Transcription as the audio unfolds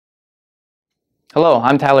Hello,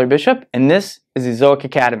 I'm Tyler Bishop, and this is Ezoic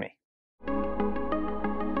Academy.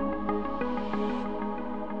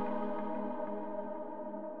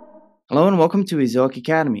 Hello and welcome to Ezoic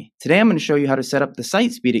Academy. Today I'm going to show you how to set up the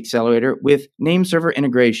Site Speed Accelerator with Nameserver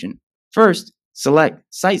integration. First, select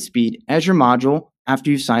Site Speed as your module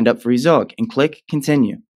after you've signed up for Ezoic and click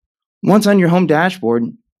Continue. Once on your home dashboard,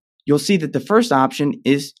 you'll see that the first option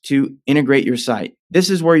is to integrate your site. This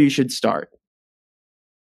is where you should start.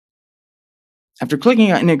 After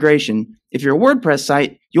clicking on integration, if you're a WordPress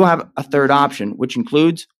site, you'll have a third option, which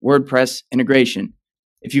includes WordPress integration.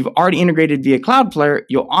 If you've already integrated via Cloudflare,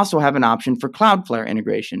 you'll also have an option for Cloudflare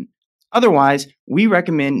integration. Otherwise, we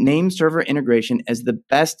recommend Nameserver integration as the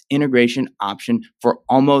best integration option for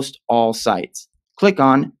almost all sites. Click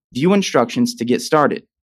on View Instructions to get started.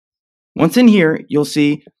 Once in here, you'll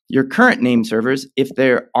see your current Nameservers if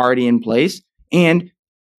they're already in place, and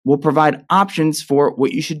will provide options for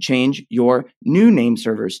what you should change your new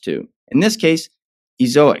Nameservers to. In this case,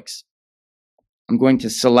 Ezoics. I'm going to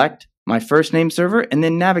select my first Nameserver and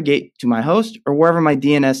then navigate to my host or wherever my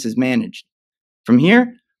DNS is managed. From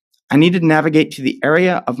here, I need to navigate to the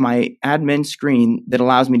area of my admin screen that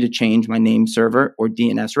allows me to change my Nameserver or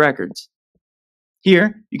DNS records.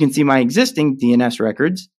 Here, you can see my existing DNS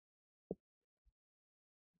records,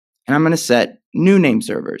 and I'm going to set new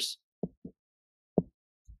Nameservers.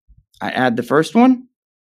 I add the first one,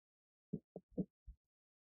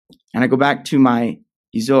 and I go back to my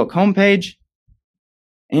Ezoic homepage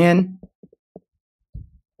and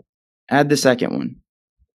add the second one.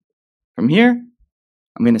 From here,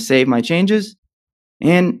 I'm going to save my changes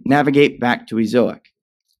and navigate back to Ezoic.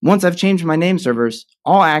 Once I've changed my Nameservers,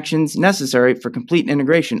 all actions necessary for complete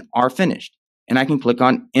integration are finished, and I can click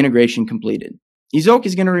on Integration Completed. Ezoic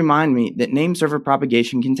is going to remind me that Nameserver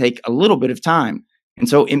propagation can take a little bit of time, and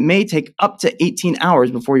so it may take up to 18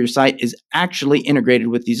 hours before your site is actually integrated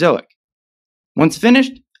with Ezoic. Once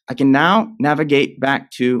finished, I can now navigate back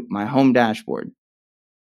to my home dashboard.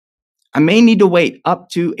 I may need to wait up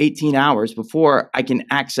to 18 hours before I can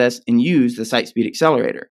access and use the Site Speed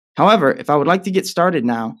Accelerator. However, if I would like to get started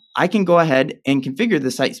now, I can go ahead and configure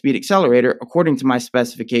the Site Speed Accelerator according to my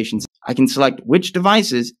specifications. I can select which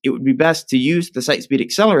devices it would be best to use the Site Speed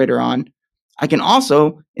Accelerator on. I can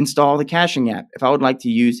also install the caching app if I would like to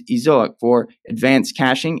use Ezoic for advanced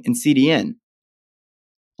caching and CDN.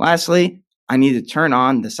 Lastly, I need to turn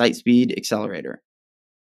on the Site Speed Accelerator.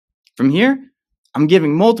 From here, I'm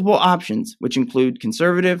giving multiple options, which include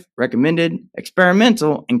conservative, recommended,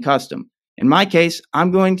 experimental, and custom. In my case,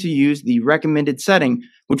 I'm going to use the recommended setting,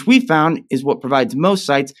 which we found is what provides most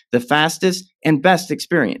sites the fastest and best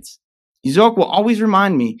experience. Ezoic will always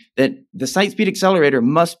remind me that the Site Speed Accelerator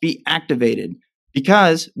must be activated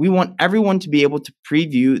because we want everyone to be able to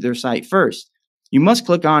preview their site first. You must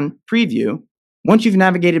click on Preview once you've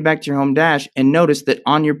navigated back to your home dash and notice that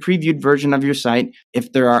on your previewed version of your site,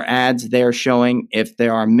 if there are ads there showing, if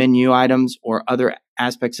there are menu items or other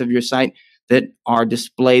aspects of your site that are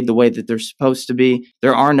displayed the way that they're supposed to be,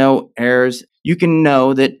 there are no errors, you can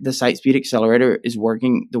know that the Site Speed Accelerator is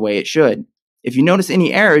working the way it should. If you notice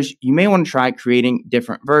any errors, you may want to try creating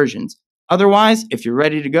different versions. Otherwise, if you're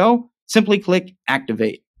ready to go, simply click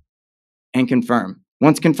Activate and confirm.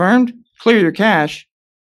 Once confirmed, clear your cache,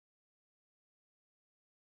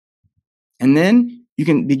 and then you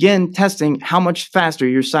can begin testing how much faster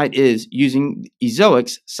your site is using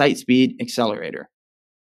Ezoic's Site Speed Accelerator.